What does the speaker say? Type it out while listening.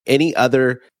Any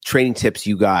other training tips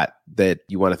you got that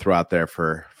you want to throw out there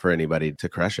for anybody to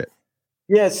crush it?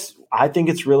 Yes, I think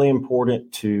it's really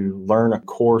important to learn a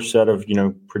core set of,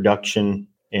 production.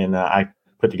 And I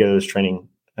put together this training.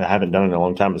 I haven't done it in a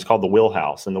long time. It's called the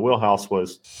Wheelhouse. And the Wheelhouse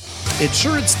was...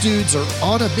 Insurance dudes are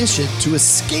on a mission to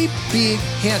escape being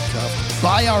handcuffed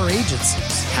by our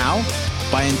agencies. How?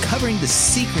 By uncovering the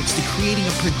secrets to creating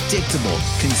a predictable,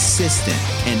 consistent,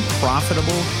 and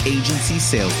profitable agency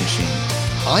sales machine.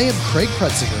 I am Craig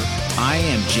Pretzinger. I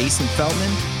am Jason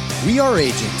Feldman. We are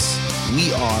agents.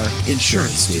 We are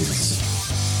insurance dudes.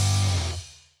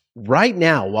 Right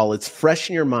now, while it's fresh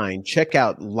in your mind, check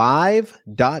out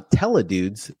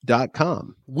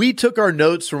live.teledudes.com. We took our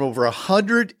notes from over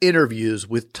 100 interviews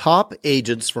with top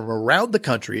agents from around the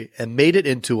country and made it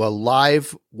into a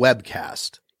live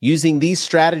webcast. Using these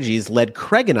strategies led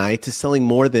Craig and I to selling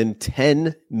more than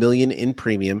 $10 million in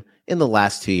premium in the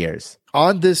last 2 years.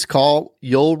 On this call,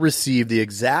 you'll receive the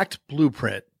exact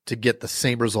blueprint to get the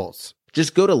same results.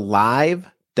 Just go to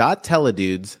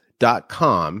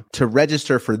live.teledudes.com to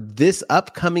register for this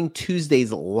upcoming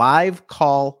Tuesday's live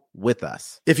call with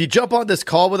us. If you jump on this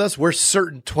call with us, we're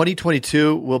certain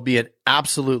 2022 will be an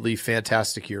absolutely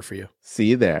fantastic year for you. See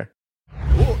you there.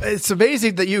 Well, it's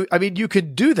amazing that you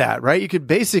could do that, right? You could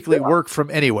basically work from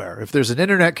anywhere. If there's an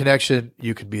internet connection,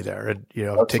 you can be there and,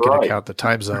 take into account the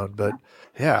time zone. But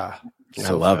yeah.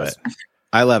 I love it.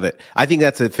 I love it. I think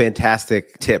that's a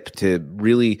fantastic tip to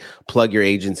really plug your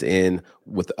agents in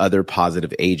with other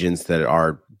positive agents that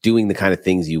are doing the kind of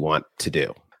things you want to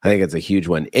do. I think it's a huge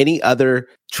one. Any other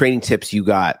training tips you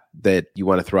got that you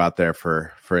want to throw out there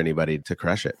for anybody to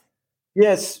crush it?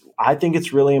 Yes, I think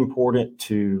it's really important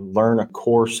to learn a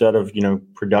core set of,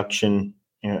 production.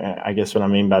 I guess what I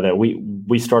mean by that,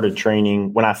 we started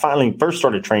training when I finally first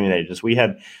started training agents. We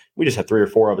just had 3 or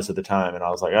 4 of us at the time. And I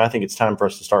was like, I think it's time for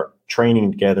us to start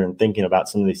training together and thinking about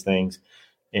some of these things.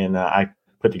 And I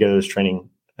put together this training.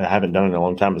 I haven't done it in a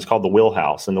long time. It's called the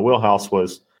Wheelhouse. And the Wheelhouse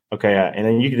was, and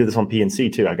then you can do this on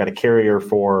PNC too. I got a carrier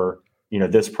for,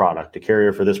 this product, a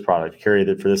carrier for this product, a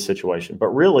carrier for this situation. But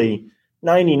really,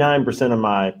 99% of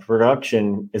my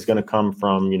production is going to come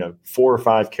from, 4 or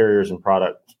 5 carriers and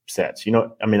product sets.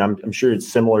 I'm sure it's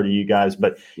similar to you guys,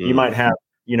 but you might have,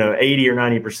 80 or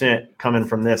 90% coming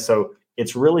from this. So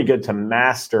it's really good to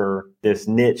master this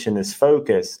niche and this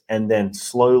focus and then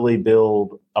slowly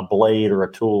build a blade or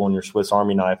a tool on your Swiss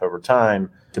Army knife over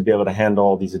time to be able to handle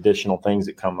all these additional things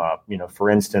that come up. For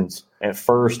instance, at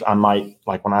first I might,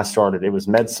 like when I started, it was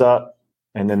MedSup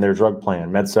and then their drug plan,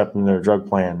 MedSup and their drug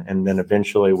plan. And then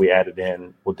eventually we added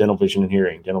in, dental vision and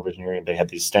hearing. Dental vision and hearing, they had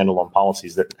these standalone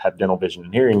policies that have dental vision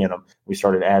and hearing in them. We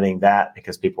started adding that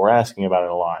because people were asking about it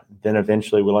a lot. Then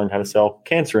eventually we learned how to sell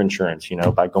cancer insurance,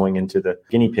 by going into the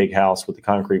guinea pig house with the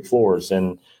concrete floors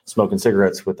and smoking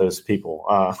cigarettes with those people.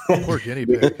 Poor guinea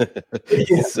pig.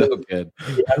 Yeah. So good.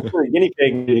 Yeah, guinea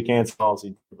pig needed a cancer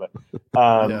policy. But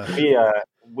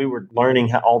we were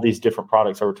learning all these different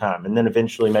products over time. And then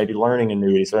eventually maybe learning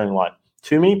annuities, learning like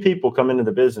too many people come into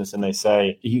the business and they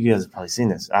say, you guys have probably seen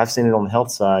this. I've seen it on the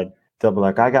health side. They'll be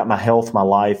like, I got my health, my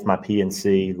life, my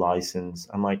PNC license.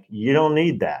 I'm like, you don't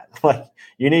need that. Like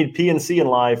you need PNC in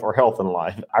life or health in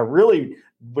life. I really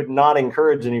would not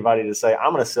encourage anybody to say,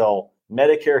 I'm going to sell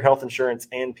Medicare health insurance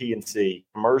and PNC,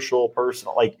 commercial,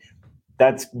 personal. Like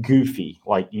that's goofy.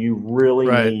 Like you really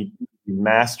need to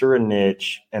master a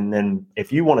niche. And then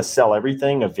if you want to sell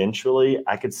everything, eventually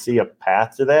I could see a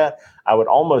path to that. I would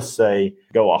almost say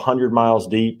go 100 miles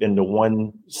deep into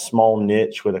one small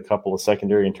niche with a couple of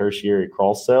secondary and tertiary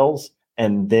cross sells.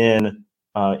 And then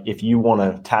if you want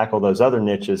to tackle those other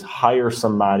niches, hire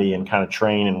somebody and kind of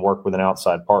train and work with an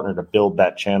outside partner to build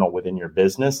that channel within your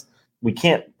business. We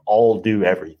can't all do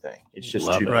everything. It's just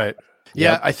too right.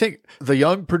 Yeah, I think the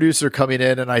young producer coming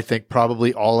in, and I think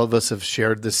probably all of us have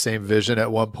shared this same vision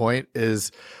at one point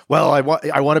is, well, I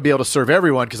want to be able to serve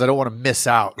everyone because I don't want to miss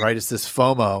out, right? It's this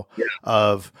FOMO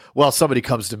of, well, somebody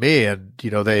comes to me and,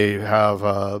 they have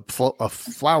a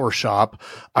flower shop.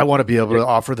 I want to be able to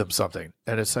offer them something.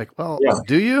 And it's like, well,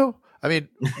 do you? I mean,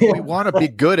 we want to be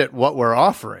good at what we're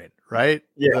offering, right?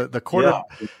 Yeah. The quarter,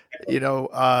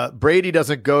 Brady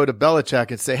doesn't go to Belichick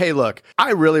and say, hey, look,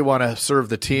 I really want to serve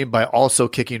the team by also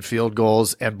kicking field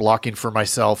goals and blocking for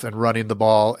myself and running the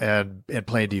ball and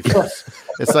playing defense.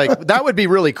 It's like, that would be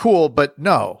really cool, but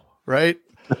no, right?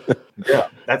 Yeah,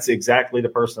 that's exactly the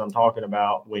person I'm talking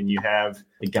about when you have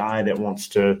the guy that wants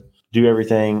to do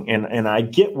everything. And I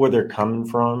get where they're coming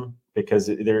from because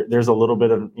there's a little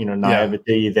bit of,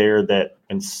 naivety there that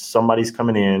when somebody's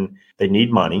coming in, they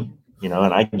need money.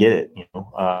 and I get it.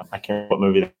 I can't remember what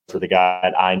movie that's for the guy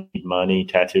had "I need money"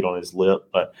 tattooed on his lip,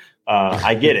 but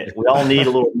I get it. We all need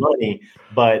a little money,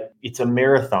 but it's a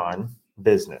marathon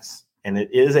business. And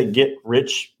it is a get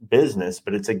rich business,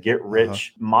 but it's a get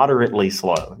rich moderately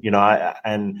slow,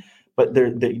 but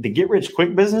the get rich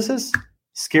quick businesses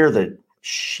scare the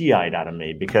shite out of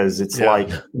me, because it's like,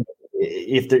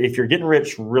 if you're getting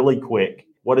rich really quick,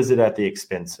 what is it at the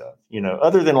expense of,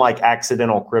 other than like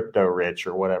accidental crypto rich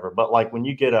or whatever. But like when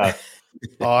you get a,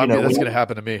 that's going to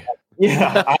happen to me.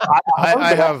 Yeah.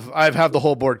 I've had the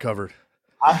whole board covered.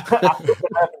 It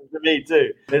happens to me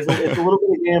too. It's a little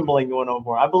bit of gambling going on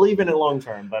for it. I believe in it long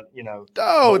term, but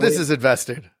this is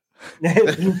invested.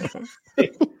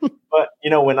 But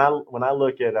when I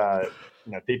look at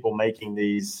people making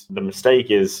these, the mistake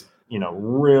is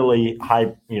really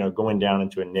high, going down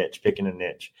into a niche, picking a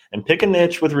niche, and pick a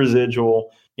niche with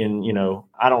residual. And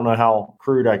I don't know how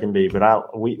crude I can be,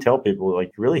 but we tell people,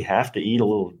 like, you really have to eat a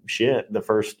little shit the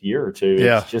first year or two.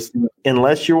 Yeah. It's just,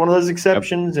 unless you're one of those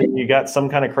exceptions and you got some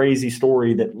kind of crazy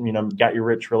story that got you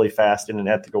rich really fast in an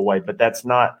ethical way. But it's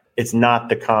not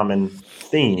the common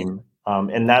theme.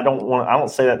 And I don't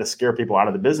say that to scare people out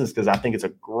of the business, because I think it's a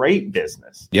great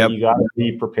business. Yep. You got to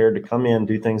be prepared to come in,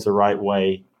 do things the right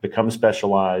way, become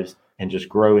specialized, and just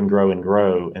grow and grow and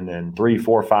grow. And then 3,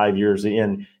 4, 5 years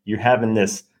in, you're having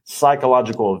this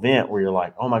psychological event where you're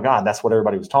like, oh my God, that's what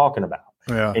everybody was talking about.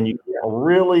 Yeah. And you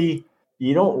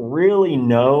don't really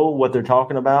know what they're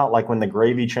talking about, like when the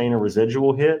gravy train of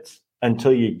residual hits,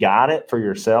 until you got it for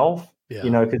yourself. Yeah.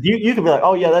 Because you could be like,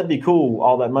 oh yeah, that'd be cool,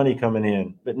 all that money coming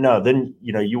in. But no, then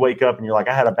you wake up and you're like,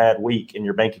 I had a bad week, and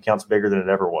your bank account's bigger than it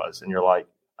ever was, and you're like,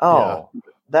 oh,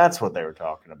 that's what they were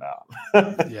talking about.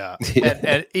 Yeah.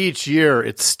 And each year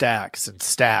it stacks and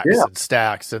stacks and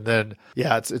stacks. And then,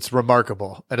 it's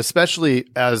remarkable. And especially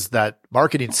as that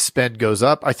marketing spend goes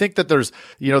up, I think that there's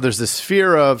this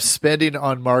fear of spending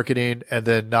on marketing and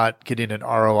then not getting an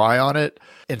ROI on it,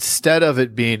 instead of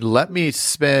it being, let me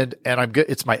spend, and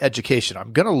it's my education.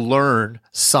 I'm going to learn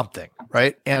something,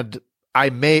 right? And I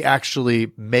may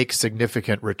actually make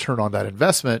significant return on that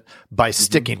investment by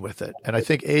sticking with it. And I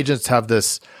think agents have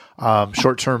this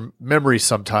short-term memory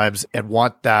sometimes and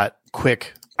want that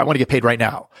quick, I want to get paid right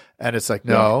now. And it's like,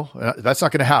 no, that's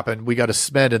not going to happen. We got to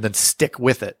spend and then stick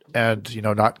with it and,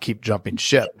 not keep jumping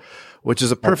ship, which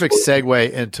is a perfect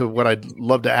segue into what I'd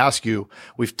love to ask you.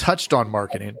 We've touched on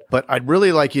marketing, but I'd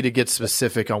really like you to get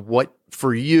specific on what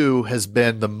for you has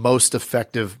been the most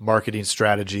effective marketing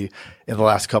strategy in the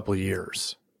last couple of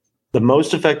years. The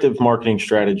most effective marketing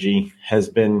strategy has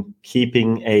been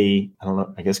keeping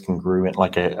congruent,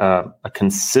 like a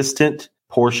consistent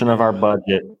portion of our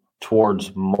budget towards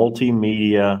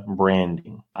multimedia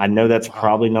branding. I know that's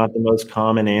probably not the most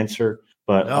common answer,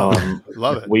 but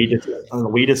love it.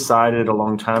 We decided a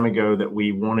long time ago that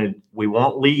we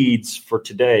want leads for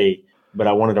today, but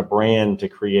I wanted a brand to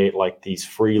create like these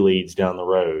free leads down the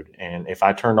road. And if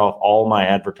I turned off all my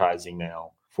advertising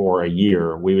now for a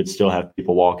year, we would still have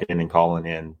people walking in and calling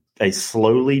in. A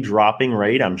slowly dropping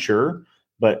rate, I'm sure,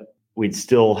 but we'd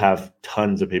still have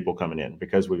tons of people coming in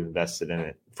because we've invested in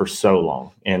it for so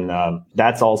long. And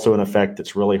that's also an effect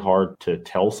that's really hard to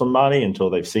tell somebody until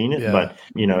they've seen it. Yeah. But,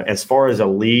 as far as a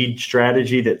lead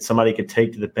strategy that somebody could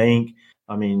take to the bank,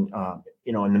 I mean,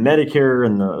 in the Medicare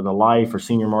and the life or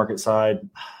senior market side,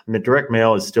 direct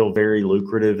mail is still very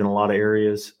lucrative in a lot of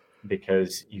areas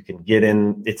because you can get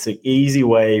in. It's an easy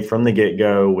way from the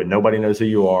get-go when nobody knows who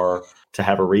you are to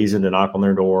have a reason to knock on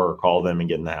their door or call them and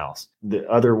get in the house. The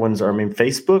other ones are,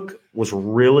 Facebook was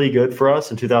really good for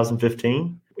us in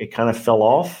 2015. It kind of fell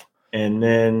off. And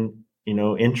then,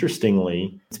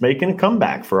 interestingly, it's making a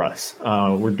comeback for us.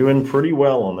 We're doing pretty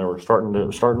well on there. We're starting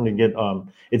to get,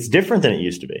 it's different than it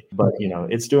used to be, but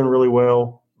it's doing really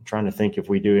well. I'm trying to think if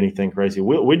we do anything crazy.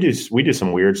 We do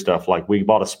some weird stuff. Like we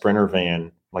bought a Sprinter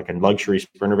van, like a luxury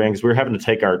Sprinter van, because we were having to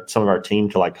take some of our team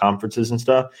to like conferences and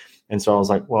stuff. And so I was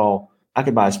like, well, I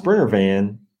could buy a Sprinter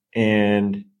van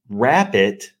and wrap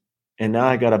it. And now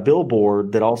I got a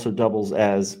billboard that also doubles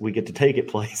as we get to take it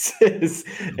places.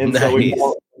 And nice.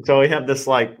 So we have this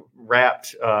like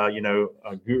wrapped,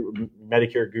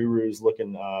 Medicare gurus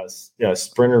looking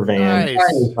Sprinter van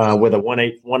with a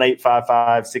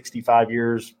 1855, 65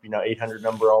 years, 800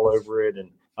 number all over it.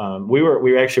 And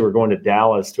we actually were going to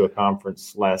Dallas to a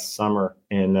conference last summer,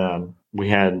 and we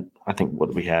had, I think, what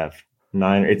did we have?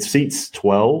 9. It seats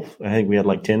 12. I think we had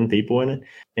like 10 people in it,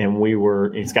 and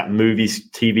it's got movies,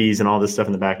 TVs, and all this stuff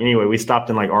in the back. Anyway, we stopped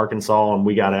in like Arkansas, and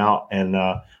we got out, and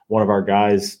one of our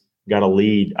guys got a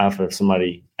lead off of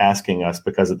somebody asking us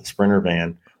because of the Sprinter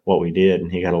van. what we did,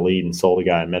 and he got a lead and sold a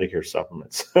guy Medicare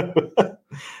supplements.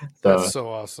 That's so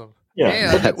awesome.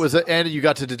 Yeah, and you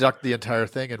got to deduct the entire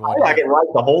thing in one. I can write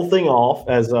the whole thing off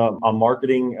as a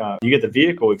marketing. You get the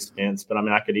vehicle expense, but I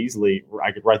mean, I could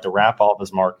write the wrap off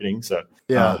as marketing. So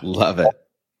yeah, love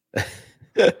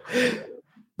it.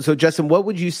 So Justin, what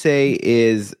would you say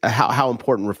is how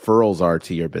important referrals are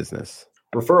to your business?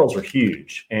 Referrals are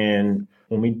huge, and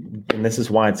this is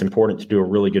why it's important to do a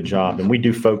really good job. And we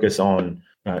do focus on.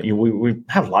 We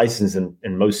have license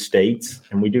in most states,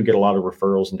 and we do get a lot of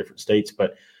referrals in different states,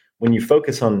 but when you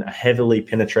focus on heavily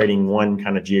penetrating one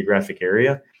kind of geographic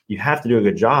area, you have to do a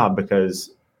good job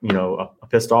because, a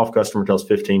pissed off customer tells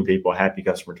 15 people, a happy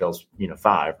customer tells,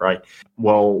 5, right?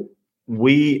 Well,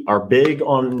 we are big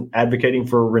on advocating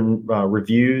for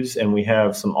reviews, and we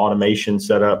have some automation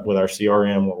set up with our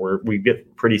CRM where we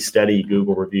get pretty steady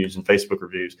Google reviews and Facebook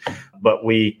reviews. But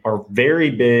we are very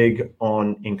big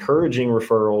on encouraging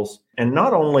referrals. And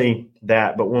not only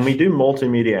that, but when we do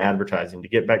multimedia advertising, to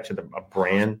get back to a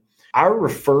brand, our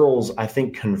referrals, I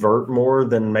think, convert more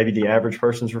than maybe the average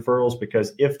person's referrals,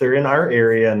 because if they're in our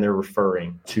area and they're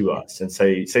referring to us and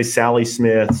say Sally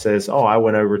Smith says, oh, I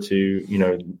went over to,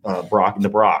 the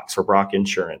Brocks or Brock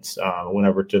Insurance, went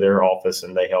over to their office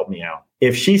and they helped me out.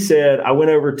 If she said, I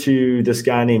went over to this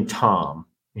guy named Tom,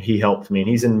 he helped me, and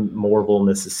he's in Moorville,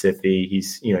 Mississippi.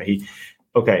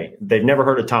 They've never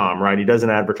heard of Tom, right? He doesn't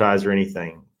advertise or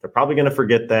anything. They're probably going to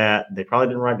forget that. They probably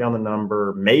didn't write down the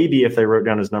number. Maybe if they wrote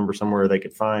down his number somewhere, they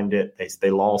could find it. They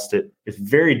lost it. It's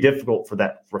very difficult for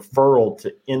that referral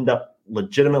to end up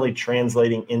legitimately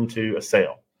translating into a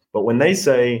sale. But when they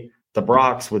say the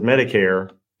Brocks with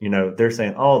Medicare, they're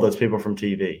saying, oh, those people from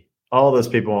TV, all those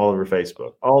people all over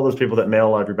Facebook, all those people that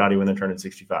mail everybody when they're turning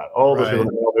 65, all those people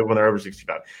that mail people when they're over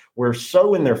 65. We're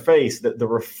so in their face that the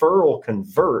referral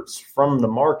converts from the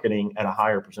marketing at a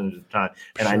higher percentage of the time.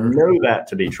 And I know that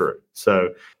to be true.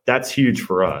 So that's huge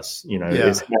for us,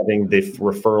 is having the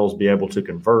referrals be able to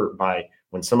convert by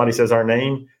when somebody says our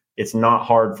name, it's not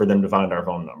hard for them to find our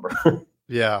phone number.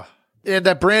 Yeah. And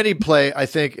that branding play, I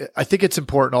think it's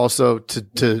important also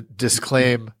to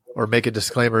disclaim or make a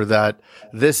disclaimer that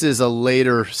this is a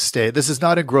later stage. This is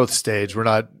not a growth stage. We're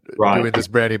not doing this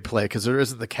branding play because there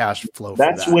isn't the cash flow.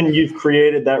 That's when you've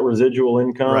created that residual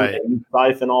income, and you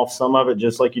siphon off some of it,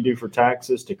 just like you do for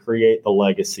taxes, to create the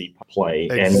legacy play.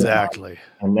 Exactly.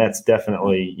 And that's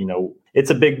definitely, it's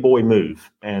a big boy move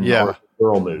and or a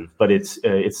girl move, but it's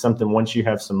something once you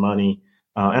have some money,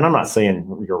 and I'm not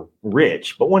saying you're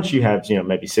rich, but once you have,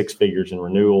 maybe 6 figures in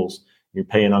renewals, you're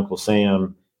paying Uncle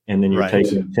Sam, and then you're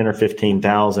taking 10 or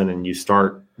 15,000 and you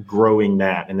start growing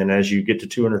that. And then as you get to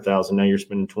 200,000, now you're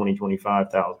spending 20,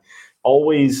 25,000,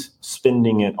 always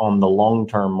spending it on the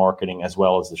long-term marketing as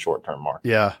well as the short-term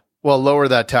marketing. Yeah. Well, lower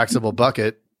that taxable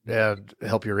bucket and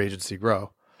help your agency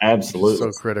grow. Absolutely.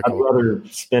 So critical. I'd rather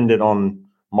spend it on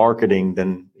marketing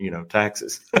than,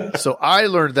 taxes. So I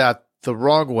learned that the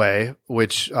wrong way,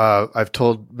 which I've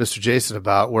told Mr. Jason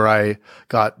about, where I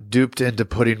got duped into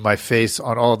putting my face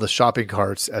on all the shopping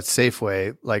carts at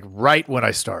Safeway, like right when I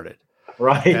started.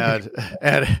 Right.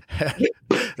 And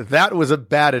that was a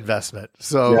bad investment.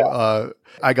 So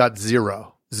I got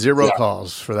zero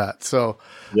calls for that. So,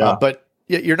 but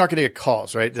you're not going to get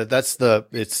calls, right? That's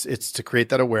it's to create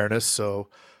that awareness. So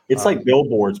it's like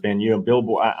billboards, man.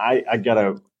 Billboard. I got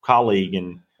a colleague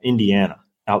in Indiana.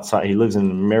 Outside, he lives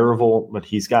in Maryville, but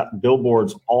he's got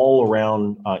billboards all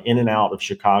around, in and out of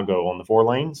Chicago on the 4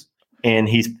 lanes, and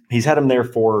he's had them there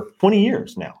for 20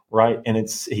 years now, right? And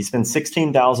he spends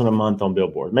 $16,000 a month on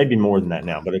billboards, maybe more than that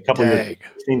now, but a couple of years,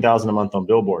 $16,000 a month on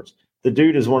billboards. The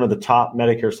dude is one of the top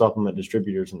Medicare supplement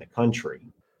distributors in the country,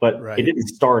 but it didn't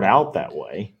start out that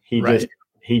way.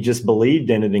 He just believed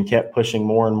in it and kept pushing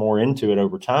more and more into it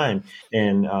over time,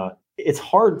 and it's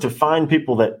hard to find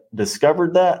people that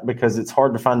discovered that, because it's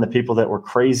hard to find the people that were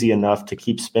crazy enough to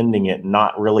keep spending it,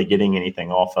 not really getting anything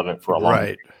off of it for a long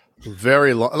time.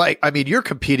 Very long. You're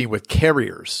competing with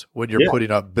carriers when you're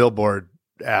putting up billboard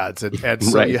ads. And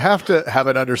so you have to have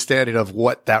an understanding of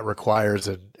what that requires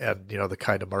and the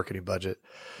kind of marketing budget.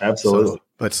 Absolutely.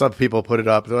 But some people put it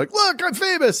up. They're like, look, I'm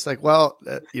famous. Like, well,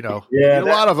 you need a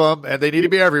lot of them and they need to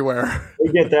be everywhere.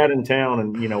 We get that in town.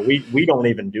 And, we don't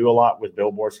even do a lot with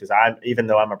billboards because even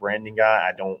though I'm a branding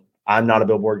guy, I'm not a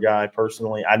billboard guy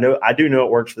personally. I do know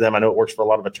it works for them. I know it works for a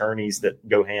lot of attorneys that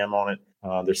go ham on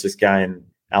it. There's this guy in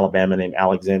Alabama named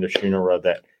Alexander Shunera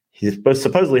that he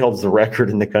supposedly holds the record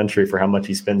in the country for how much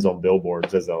he spends on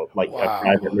billboards as a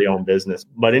privately owned business.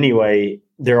 But anyway,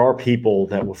 there are people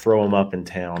that will throw them up in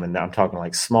town, and I'm talking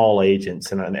like small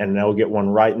agents, and they'll get one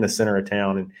right in the center of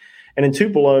town. And in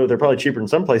Tupelo, they're probably cheaper in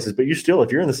some places, but if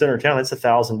you're in the center of town, it's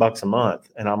 $1,000 a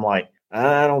month. And I'm like,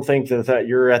 I don't think that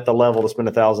you're at the level to spend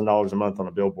 $1,000 a month on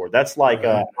a billboard. That's like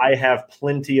I have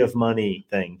plenty of money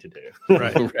thing to do.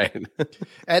 Right.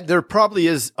 And there probably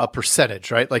is a percentage,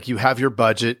 right? Like you have your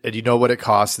budget and you know what it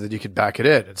costs, and then you can back it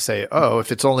in and say, oh,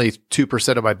 if it's only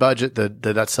 2% of my budget, then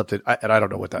that's something. And I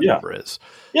don't know what that number is.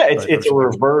 Yeah, it's a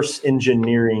reverse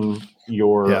engineering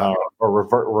or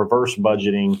reverse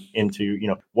budgeting into,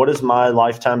 what is my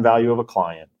lifetime value of a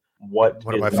client? What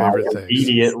One is of my favorite my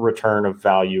immediate return of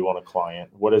value on a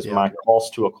client? What is my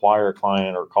cost to acquire a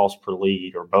client, or cost per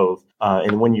lead, or both?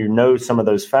 And when you know some of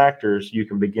those factors, you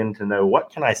can begin to know, what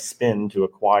can I spend to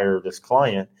acquire this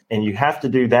client? And you have to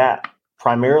do that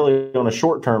primarily on a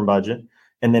short-term budget,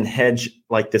 and then hedge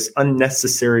like this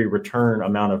unnecessary return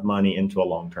amount of money into a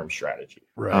long-term strategy.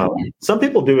 Right. Some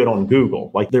people do it on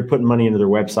Google, like they're putting money into their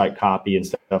website copy and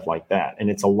stuff like that. And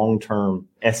it's a long-term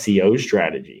SEO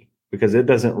strategy, because it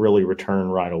doesn't really return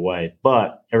right away.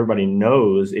 But everybody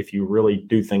knows if you really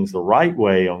do things the right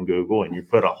way on Google, and you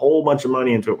put a whole bunch of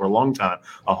money into it for a long time,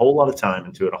 a whole lot of time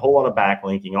into it, a whole lot of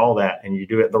backlinking, all that, and you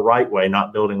do it the right way,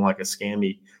 not building like a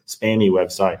spammy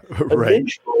website,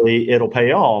 eventually it'll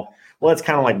pay off. Well, it's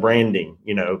kind of like branding,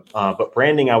 but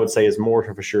branding, I would say, is more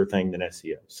of a sure thing than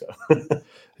SEO. So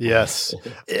yes.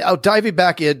 Diving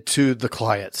back into the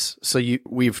clients. So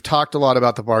we've talked a lot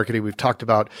about the marketing. We've talked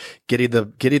about getting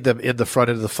them in the front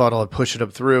end of the funnel and pushing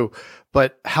them through.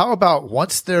 But how about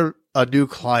once they're a new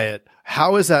client,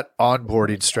 how is that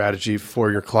onboarding strategy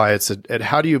for your clients? And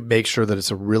how do you make sure that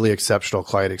it's a really exceptional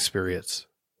client experience?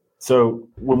 So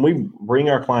when we bring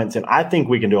our clients in, I think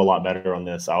we can do a lot better on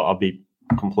this. I'll be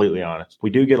completely honest. We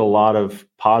do get a lot of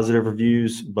positive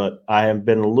reviews, but I have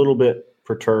been a little bit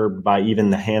perturbed by even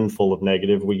the handful of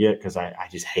negative we get, because I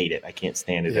just hate it. I can't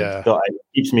stand it. Yeah. It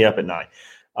keeps me up at night.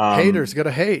 Haters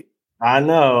gonna hate. I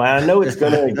know it's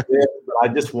going to exist, but I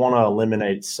just want to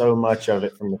eliminate so much of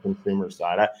it from the consumer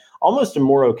side. I almost am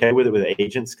more okay with it with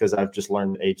agents, because I've just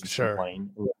learned that agents complain,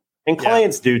 and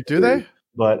clients do they?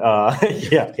 But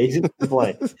yeah, agents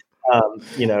complain.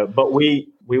 But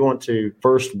we want to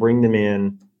first bring them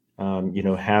in,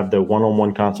 have the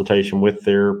one-on-one consultation with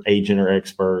their agent or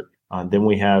expert. Then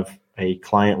we have a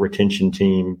client retention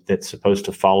team that's supposed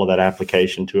to follow that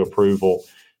application to approval,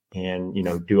 and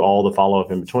do all the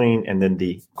follow-up in between. And then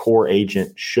the core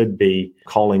agent should be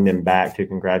calling them back to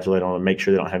congratulate on and make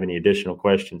sure they don't have any additional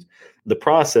questions. The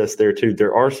process there too,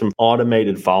 there are some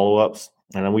automated follow-ups,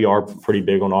 and we are pretty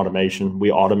big on automation. We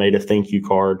automate a thank you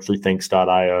card through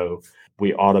thanks.io.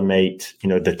 We automate,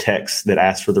 the text that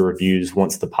asks for the reviews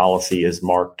once the policy is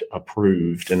marked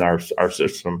approved in our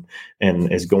system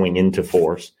and is going into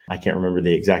force. I can't remember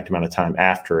the exact amount of time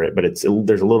after it, but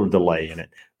there's a little delay in it.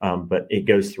 But it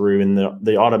goes through, and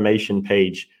the automation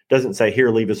page doesn't say, here,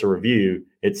 leave us a review.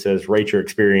 It says, rate your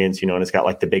experience, and it's got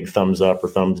like the big thumbs up or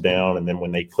thumbs down. And then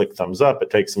when they click thumbs up, it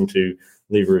takes them to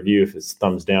leave a review. If it's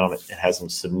thumbs down, it has them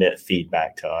submit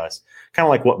feedback to us. Kind of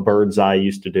like what Bird's Eye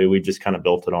used to do. We just kind of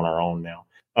built it on our own now.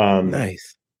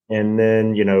 Nice. And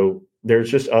then,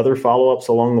 there's just other follow-ups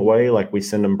along the way. Like we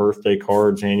send them birthday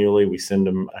cards annually. We send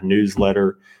them a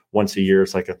newsletter once a year.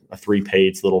 It's like a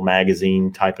 3-page little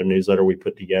magazine type of newsletter we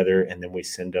put together. And then we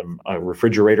send them a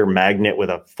refrigerator magnet with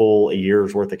a full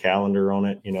year's worth of calendar on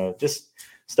it, just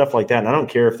stuff like that. And I don't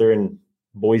care if they're in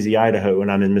Boise, Idaho, and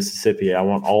I'm in Mississippi. I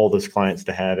want all those clients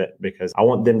to have it, because I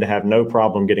want them to have no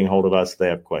problem getting hold of us if they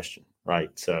have a question, right?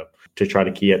 So to try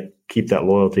to keep that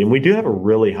loyalty. And we do have a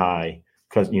really high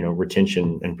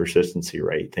retention and persistency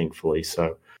rate, thankfully.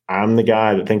 So I'm the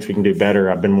guy that thinks we can do better.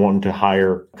 I've been wanting to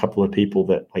hire a couple of people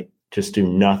that just do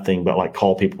nothing but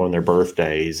call people on their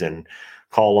birthdays and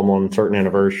call them on certain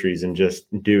anniversaries and just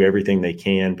do everything they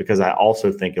can, because I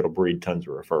also think it'll breed tons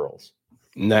of referrals.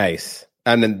 Nice.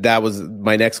 And then that was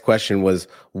my next question was,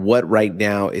 what right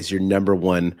now is your number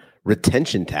one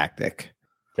retention tactic?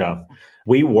 Yeah.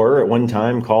 We were at one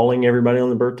time calling everybody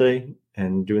on the birthday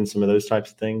and doing some of those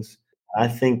types of things. I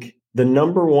think the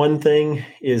number one thing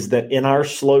is that in our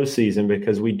slow season,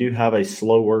 because we do have a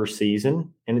slower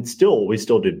season, and we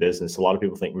still do business. A lot of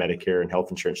people think Medicare and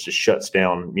health insurance just shuts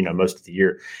down, most of the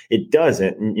year. It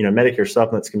doesn't. Medicare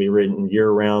supplements can be written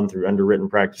year round through underwritten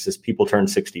practices. People turn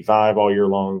 65 all year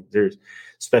long. There's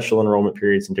special enrollment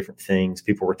periods and different things.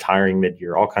 People retiring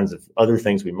mid-year, all kinds of other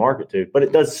things we market to, but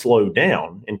it does slow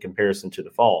down in comparison to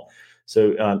the fall.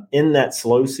 So in that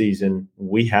slow season,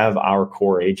 we have our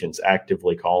core agents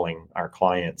actively calling our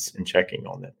clients and checking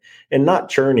on them, and not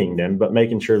churning them, but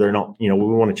making sure they're not, we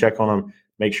want to check on them,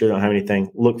 make sure they don't have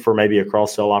anything, look for maybe a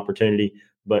cross-sell opportunity.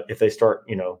 But if they start,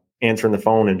 answering the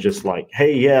phone and just like,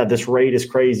 hey, yeah, this rate is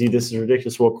crazy. This is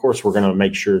ridiculous. Well, of course, we're going to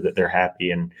make sure that they're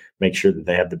happy and make sure that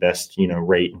they have the best,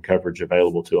 rate and coverage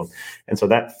available to them. And so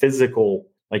that physical,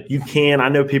 like I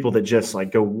know people that just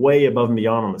like go way above and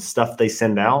beyond on the stuff they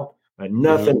send out, but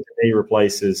nothing to me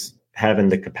replaces having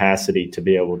the capacity to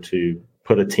be able to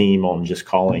put a team on just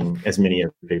calling as many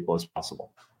people as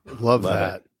possible. Love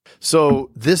that. So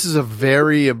this is a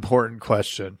very important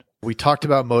question. We talked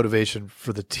about motivation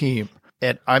for the team.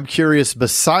 And I'm curious,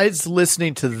 besides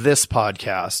listening to this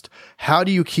podcast, how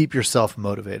do you keep yourself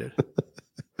motivated?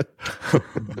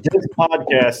 This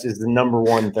podcast is the number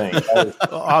one thing.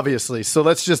 Obviously. So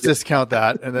let's just discount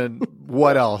that. And then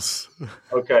what else?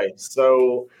 Okay.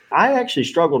 So I actually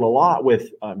struggled a lot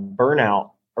with burnout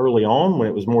early on when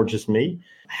it was more just me.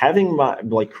 Having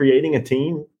creating a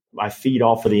team, I feed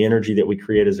off of the energy that we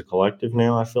create as a collective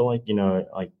now. I feel like,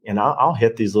 and I'll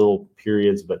hit these little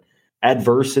periods, but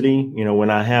adversity, when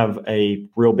I have a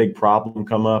real big problem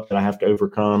come up that I have to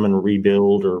overcome and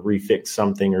rebuild or refix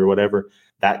something or whatever,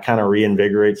 that kind of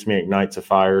reinvigorates me, ignites a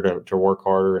fire to work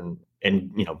harder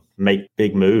and make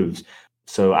big moves.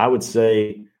 So I would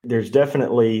say there's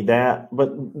definitely that,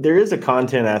 but there is a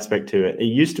content aspect to it. It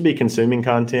used to be consuming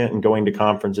content and going to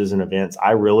conferences and events.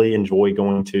 I really enjoy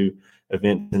going to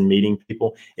events and meeting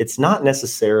people. It's not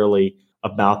necessarily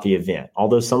about the event,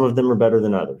 although some of them are better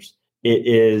than others. It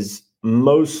is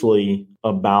mostly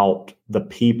about the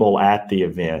people at the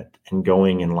event and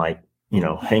going and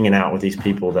hanging out with these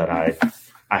people that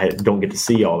I don't get to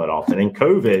see all that often. And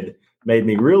COVID made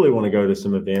me really want to go to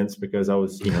some events because I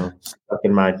was, stuck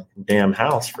in my damn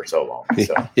house for so long.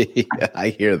 So. Yeah, I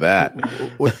hear that.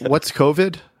 What's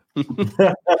COVID?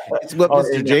 It's what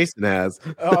Mr. Jason has.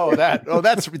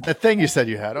 That's the thing you said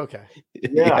you had. Okay.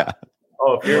 Yeah.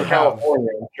 Oh, if you're in California,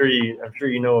 I'm sure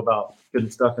you know about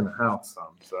good stuff in the house.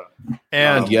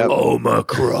 And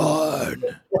Omicron.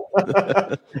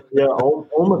 Yeah,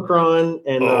 Omicron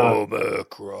and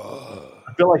Omicron.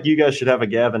 I feel like you guys should have a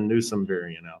Gavin Newsom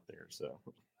variant out there. So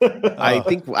I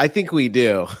think we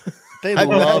do. They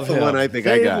love him. One I think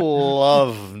I got.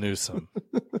 Love Newsom.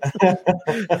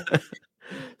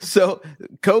 So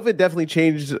COVID definitely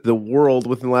changed the world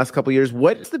within the last couple of years.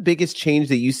 What's the biggest change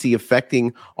that you see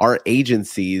affecting our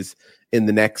agencies in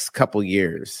the next couple of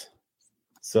years?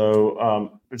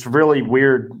 So it's a really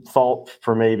weird thought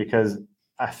for me because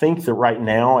I think that right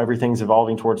now everything's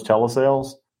evolving towards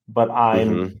telesales, but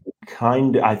I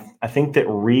think that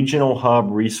regional hub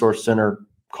resource center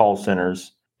call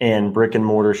centers and brick and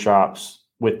mortar shops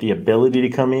with the ability to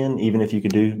come in, even if you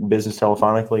could do business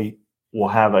telephonically, will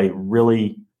have a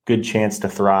really good chance to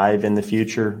thrive in the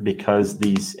future because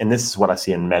and this is what I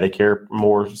see in Medicare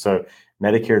more. So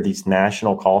Medicare, these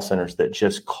national call centers that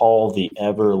just call the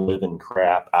ever living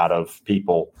crap out of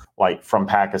people like from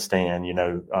Pakistan,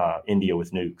 India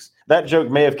with nukes. That joke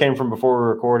may have came from before we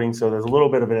were recording. So there's a little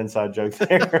bit of an inside joke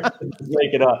there.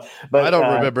 Make it up. But I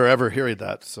don't remember ever hearing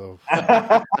that. So.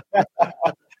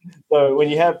 So when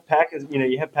you have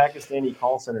Pakistani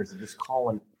call centers that just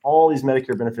calling all these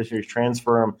Medicare beneficiaries,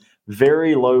 transfer them,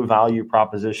 very low value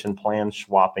proposition plan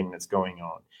swapping that's going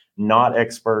on. Not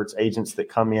experts, agents that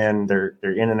come in, they're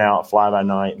in and out, fly by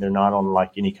night. They're not on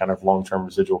any kind of long-term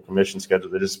residual commission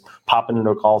schedule. They're just popping into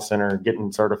a call center,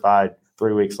 getting certified.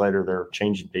 3 weeks later, they're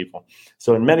changing people.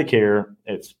 So in Medicare,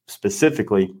 it's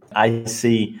specifically, I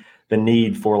see the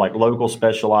need for local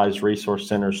specialized resource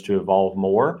centers to evolve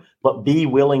more, but be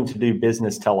willing to do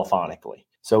business telephonically.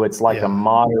 So it's a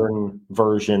modern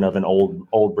version of an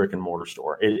old brick and mortar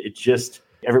store. It just,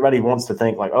 everybody wants to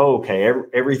think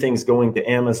everything's going to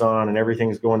Amazon and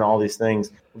everything's going to all these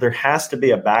things. There has to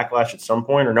be a backlash at some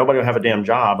point or nobody will have a damn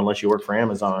job unless you work for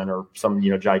Amazon or some,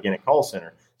 gigantic call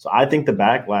center. So I think the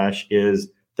backlash is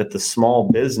that the small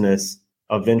business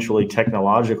eventually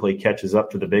technologically catches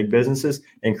up to the big businesses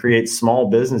and creates small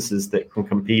businesses that can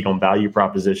compete on value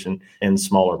proposition in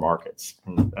smaller markets.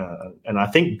 And I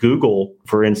think Google,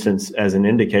 for instance, as an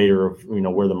indicator of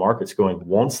where the market's going,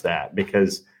 wants that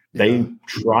because they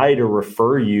try to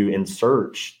refer you in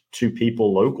search to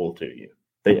people local to you.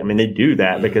 They do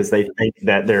that because they think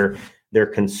that their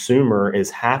consumer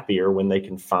is happier when they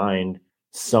can find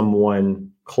someone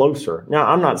closer. Now,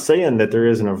 I'm not saying that there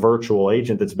isn't a virtual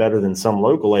agent that's better than some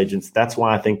local agents. That's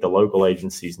why I think the local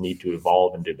agencies need to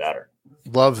evolve and do better.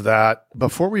 Love that.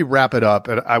 Before we wrap it up,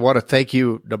 and I want to thank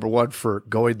you, number one, for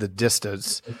going the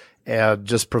distance and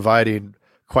just providing,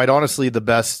 quite honestly, the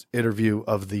best interview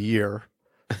of the year.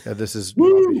 And this is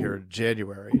probably here in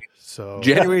January. So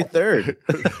January 3rd.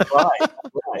 Right.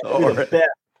 The best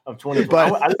of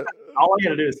 2020. All I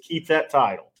got to do is keep that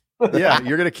title. Yeah,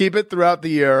 you're going to keep it throughout the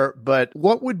year. But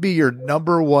what would be your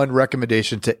number one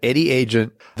recommendation to any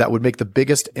agent that would make the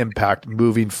biggest impact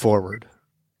moving forward?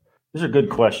 These are good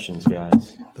questions,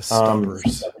 guys. The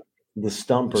stumpers. The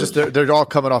stumpers. Just they're all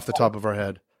coming off the top of our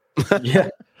head. Yeah,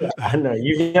 I know.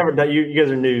 You've never done. You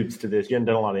guys are noobs to this. You haven't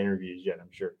done a lot of interviews yet,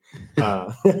 I'm sure.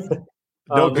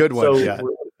 No good ones yet.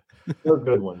 No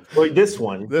good ones. Well, this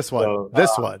one. This one. So,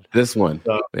 this one.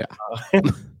 Yeah.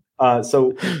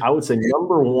 So I would say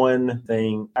number one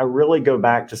thing, I really go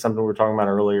back to something we were talking about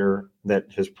earlier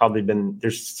that has probably been,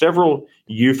 there's several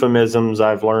euphemisms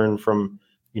I've learned from,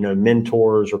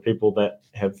 mentors or people that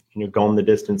have, gone the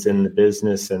distance in the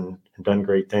business and done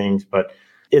great things. But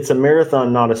it's a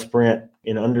marathon, not a sprint,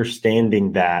 in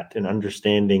understanding that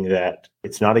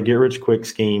it's not a get rich quick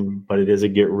scheme, but it is a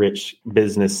get rich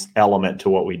business element to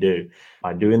what we do.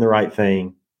 By doing the right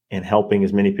thing and helping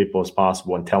as many people as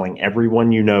possible and telling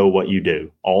everyone what you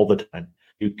do all the time,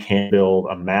 you can build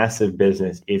a massive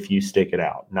business if you stick it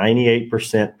out.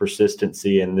 98%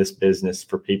 persistency in this business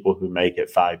for people who make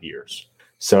it 5 years.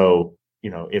 So,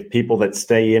 if people that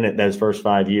stay in it those first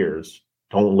 5 years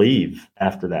don't leave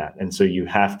after that. And so you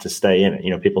have to stay in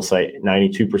it. People say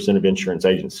 92% of insurance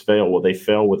agents fail. Well, they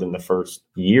fail within the first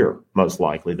year, most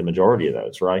likely, the majority of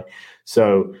those, right?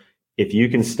 So if you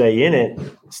can stay in it,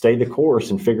 stay the course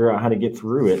and figure out how to get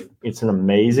through it, it's an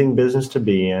amazing business to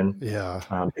be in.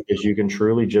 Yeah. Because you can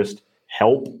truly just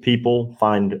help people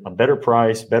find a better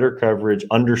price, better coverage,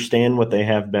 understand what they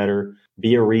have better,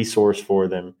 be a resource for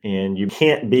them. And you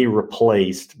can't be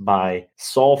replaced by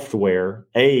software,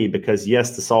 because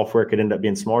yes, the software could end up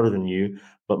being smarter than you,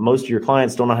 but most of your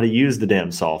clients don't know how to use the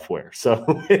damn software. So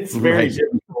it's very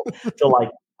difficult to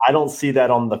I don't see that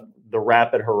on the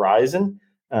rapid horizon.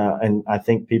 And I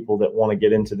think people that want to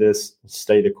get into this,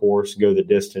 stay the course, go the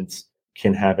distance,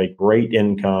 can have a great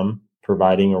income,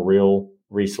 providing a real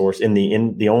resource in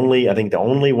the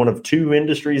only one of two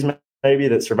industries maybe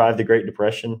that survived the Great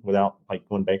Depression without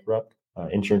going bankrupt.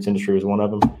 Insurance industry was one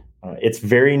of them. It's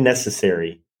very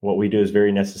necessary. What we do is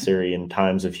very necessary in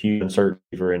times of huge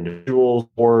uncertainty for individuals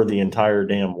or the entire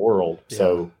damn world. Yeah.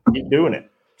 So keep doing it.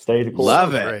 Stay the course.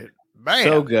 Love it. Man.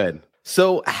 So good.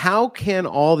 So how can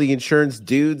all the insurance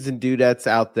dudes and dudettes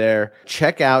out there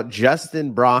check out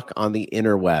Justin Brock on the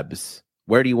interwebs?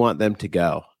 Where do you want them to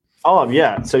go? Oh,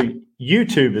 yeah. So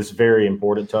YouTube is very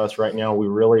important to us right now. We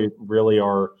really, really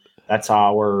are. That's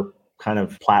our kind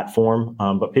of platform.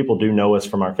 But people do know us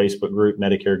from our Facebook group,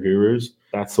 Medicare Gurus.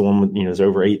 That's the one with, there's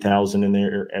over 8,000 in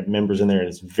there, members in there. And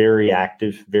it's very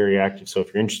active, very active. So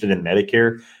if you're interested in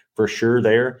Medicare, for sure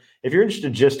there. If you're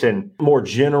interested just in more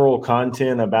general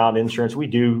content about insurance,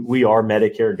 we are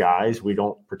Medicare guys. We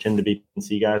don't pretend to be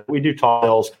P&C guys. We do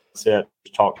talk sales,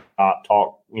 talk,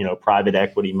 private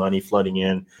equity money flooding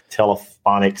in,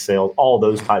 telephonic sales, all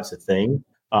those types of things.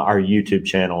 Our YouTube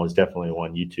channel is definitely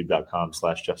one,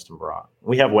 youtube.com/Justin Brock.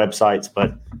 We have websites,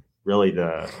 but really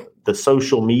the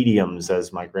social mediums,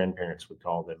 as my grandparents would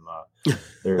call them,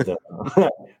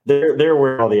 they're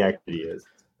where all the activity is.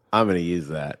 I'm going to use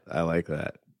that. I like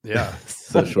that. Yeah.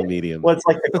 Social media. Well, it's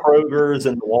like the Krogers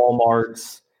and the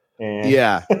Walmarts. And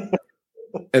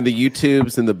and the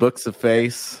YouTubes and the Books of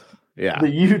Face. Yeah. The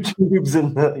YouTubes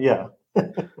and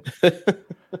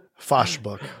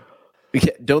Foshbook.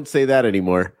 Yeah, don't say that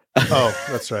anymore. Oh,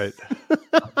 that's right.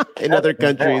 In other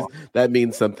countries, that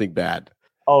means something bad.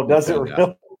 Oh, does it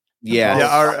really? Yeah.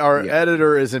 Yeah. Our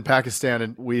editor is in Pakistan,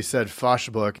 and we said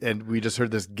Foshbook, and we just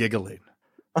heard this giggling.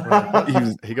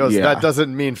 He goes, that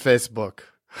doesn't mean Facebook.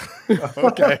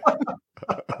 Okay.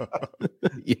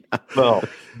 Yeah. Well,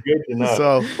 good to know.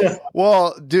 So,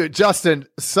 well, dude, Justin,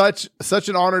 such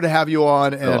an honor to have you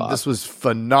on, and this was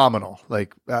phenomenal.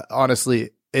 Honestly,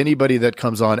 anybody that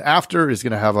comes on after is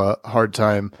going to have a hard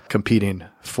time competing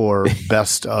for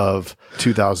best of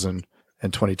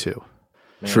 2022.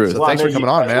 Man. True. So thanks for coming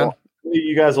on, man.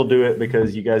 You guys will do it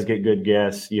because you guys get good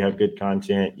guests. You have good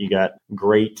content. You got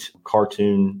great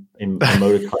cartoon and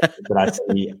emoticons that I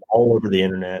see all over the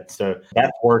internet. So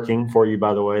that's working for you,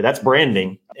 by the way. That's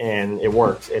branding, and it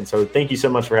works. And so thank you so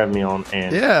much for having me on.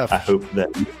 And I hope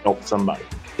that you help somebody.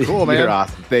 Cool, man. You're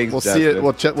awesome. Thanks, we'll Justin. see it.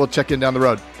 We'll check in down the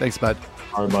road. Thanks, bud.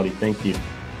 All right, buddy. Thank you.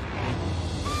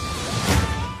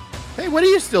 Hey, what are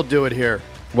you still doing here?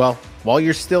 Well, while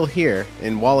you're still here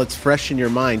and while it's fresh in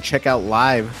your mind, check out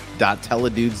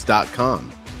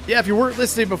live.teledudes.com. Yeah, if you weren't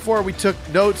listening before, we took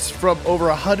notes from over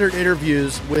 100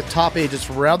 interviews with top agents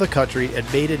from around the country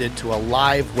and made it into a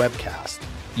live webcast.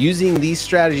 Using these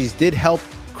strategies did help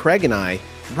Craig and I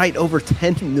write over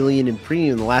 $10 million in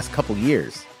premium in the last couple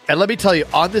years. And let me tell you,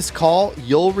 on this call,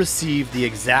 you'll receive the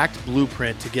exact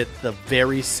blueprint to get the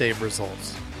very same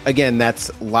results. Again, that's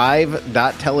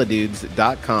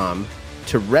live.teledudes.com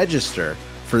to register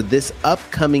for this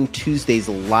upcoming Tuesday's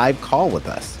live call with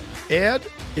us. And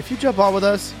if you jump on with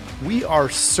us, we are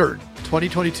certain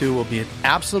 2022 will be an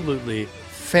absolutely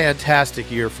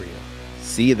fantastic year for you.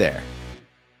 See you there.